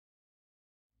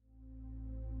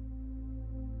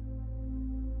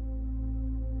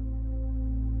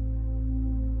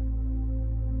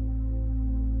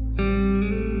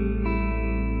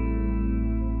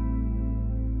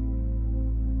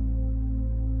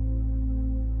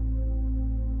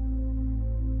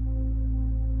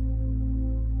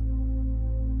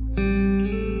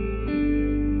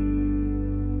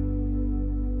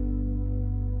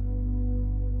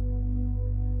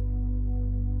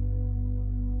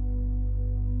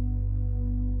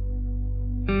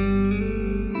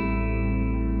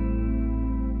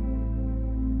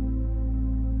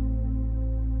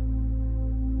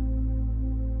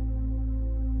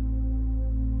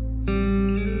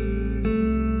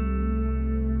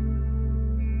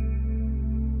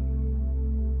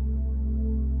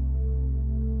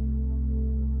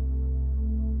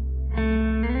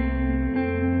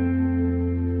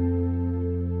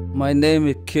My name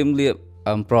is Kim Liep.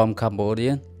 I'm from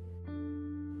Cambodia.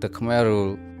 The Khmer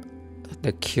rule,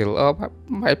 they kill all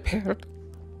my parents.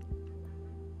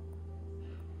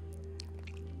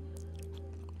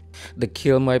 They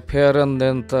kill my parents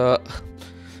and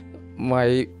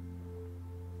my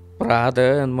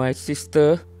brother and my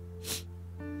sister.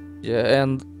 Yeah,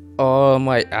 and all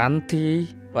my auntie.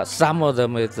 But some of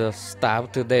them is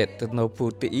starved to death, no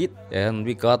food to eat. And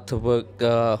we got to work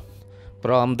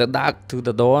from the dark to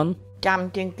the dawn. ចាំ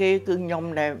ជាងគេគឺខ្ញុំ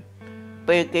ដែល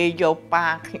ពេលគេយកប៉ា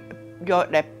យក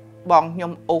ដែលបងខ្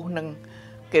ញុំអូសនឹង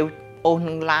គេអូស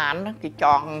នឹងឡានគេច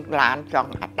ងឡានចង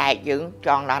អាដែកយើងច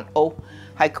ងឡានអូស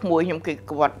ហើយក្មួយខ្ញុំគេ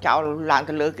គាត់ចោលឡើង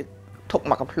ទៅលើគេធុក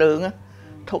មកកំភ្លើង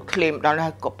ធុកធ្លាមដល់ហើ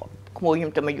យក្មួយខ្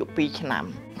ញុំទៅមកយក2ឆ្នាំ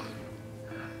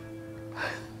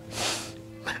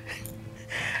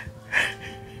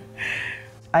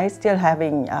I still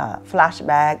having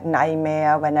flashback,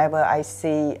 nightmare whenever I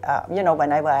see,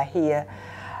 whenever I hear,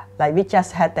 like we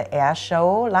just had the air show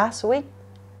last week,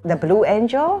 the Blue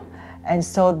Angel, and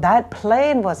so that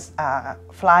plane was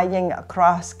flying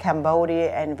across Cambodia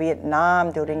and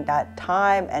Vietnam during that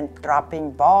time and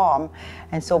dropping bomb,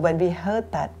 and so when we heard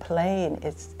that plane,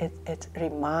 it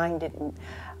reminded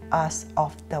us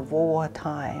of the war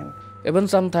time. Even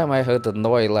sometimes I heard the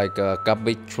noise like a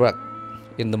garbage truck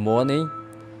in the morning.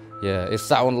 Yeah, it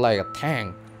sounds like a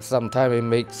tank. Sometimes it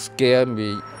makes scare me.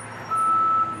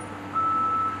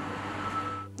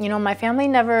 You know, my family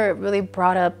never really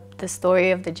brought up the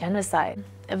story of the genocide.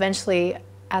 Eventually,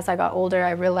 as I got older,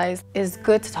 I realized it's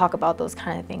good to talk about those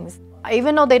kind of things.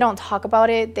 Even though they don't talk about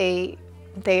it,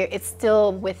 it's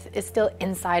still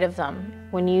inside of them.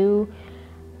 When you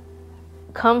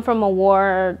come from a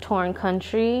war-torn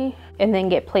country and then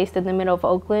get placed in the middle of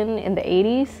Oakland in the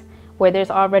 80s, where there's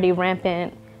already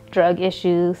rampant drug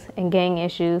issues and gang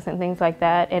issues and things like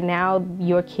that, and now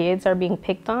your kids are being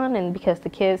picked on, and because the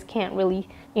kids can't really,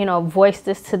 voice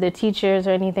this to the teachers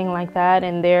or anything like that,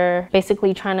 and they're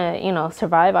basically trying to,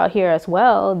 survive out here as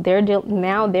well,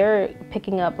 now they're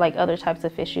picking up like other types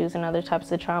of issues and other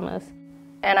types of traumas.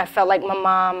 And I felt like my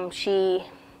mom,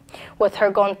 with her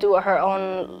going through her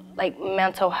own like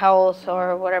mental health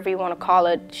or whatever you want to call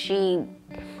it,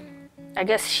 I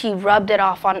guess she rubbed it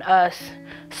off on us.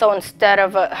 So instead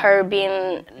of her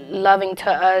being loving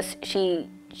to us,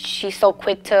 she's so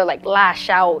quick to like lash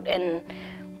out and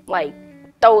like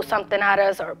throw something at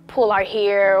us or pull our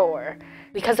hair, or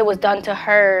because it was done to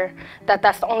her,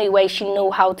 that's the only way she knew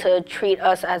how to treat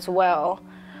us as well.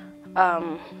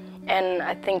 And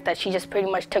I think that she just pretty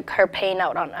much took her pain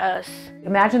out on us.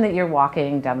 Imagine that you're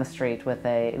walking down the street with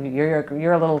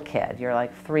you're a little kid, you're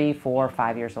like 3, 4,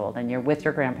 5 years old, and you're with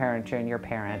your grandparent and your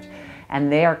parent,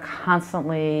 and they are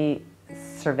constantly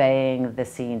surveying the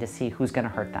scene to see who's going to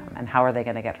hurt them and how are they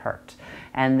going to get hurt.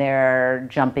 And they're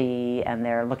jumpy and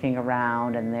they're looking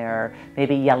around and they're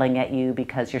maybe yelling at you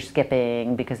because you're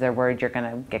skipping because they're worried you're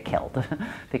going to get killed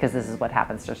because this is what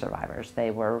happens to survivors.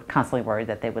 They were constantly worried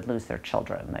that they would lose their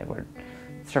children. They were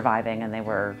surviving and they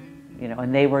were,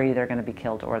 and they were either going to be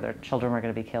killed or their children were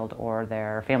going to be killed or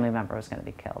their family member was going to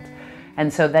be killed.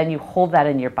 And so then you hold that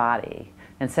in your body.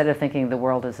 Instead of thinking the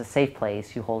world is a safe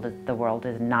place, you hold it the world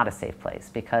is not a safe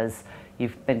place because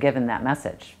you've been given that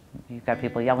message. You've got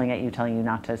people yelling at you, telling you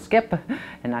not to skip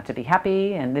and not to be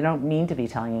happy, and they don't mean to be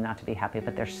telling you not to be happy,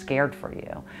 but they're scared for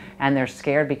you. And they're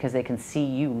scared because they can see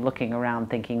you looking around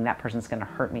thinking that person's going to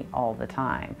hurt me all the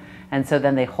time. And so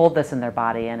then they hold this in their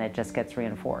body and it just gets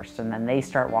reinforced. And then they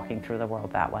start walking through the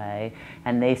world that way,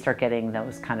 and they start getting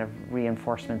those kind of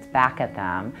reinforcements back at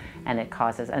them, and it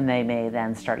causes, and they may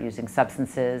then start using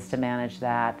substances to manage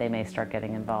that. They may start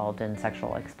getting involved in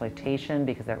sexual exploitation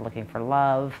because they're looking for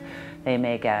love. They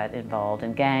may get involved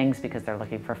in gangs because they're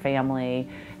looking for family,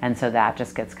 and so that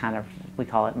just gets kind of, we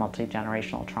call it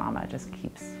multi-generational trauma. It just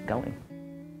keeps going.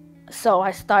 So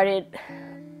I started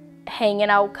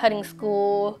hanging out, cutting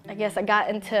school. I guess I got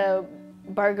into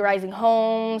burglarizing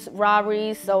homes,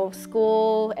 robberies, so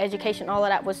school, education, all of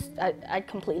that was, I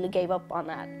completely gave up on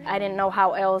that. I didn't know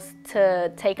how else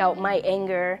to take out my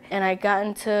anger, and I got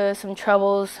into some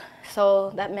troubles,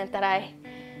 so that meant that I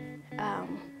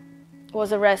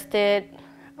was arrested,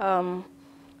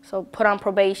 so put on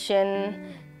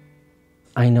probation.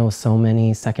 I know so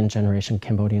many second-generation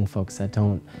Cambodian folks that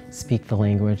don't speak the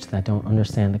language, that don't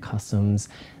understand the customs,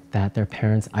 that their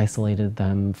parents isolated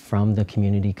them from the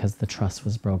community because the trust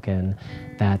was broken,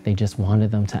 that they just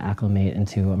wanted them to acclimate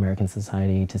into American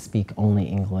society, to speak only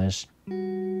English.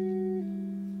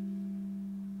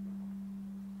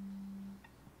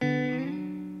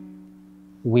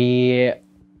 We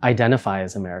identify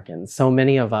as Americans. So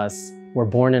many of us were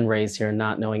born and raised here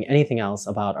not knowing anything else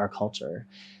about our culture.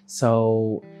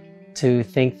 So to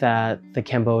think that the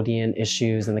Cambodian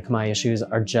issues and the Khmer issues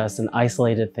are just an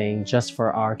isolated thing just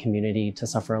for our community to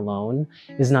suffer alone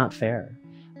is not fair.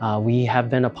 We have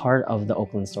been a part of the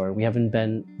Oakland story.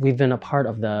 We've been a part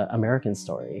of the American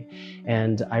story.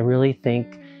 And I really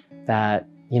think that,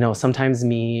 sometimes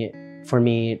for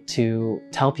me to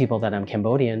tell people that I'm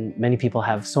Cambodian, many people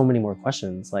have so many more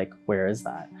questions, like, where is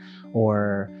that?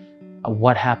 Or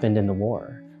what happened in the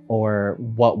war? Or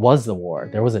what was the war?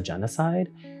 There was a genocide?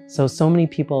 So many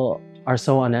people are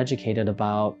so uneducated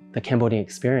about the Cambodian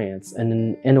experience,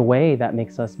 and in a way that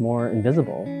makes us more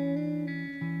invisible.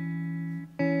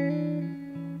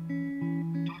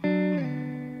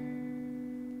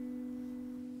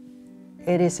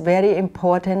 It is very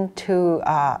important to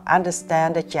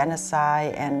understand the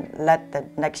genocide and let the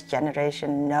next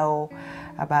generation know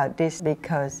about this,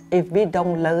 because if we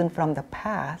don't learn from the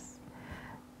past,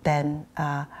 then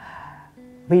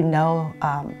we know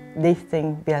this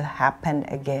thing will happen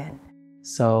again.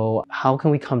 So how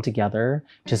can we come together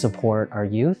to support our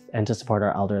youth and to support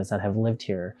our elders that have lived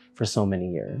here for so many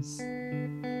years?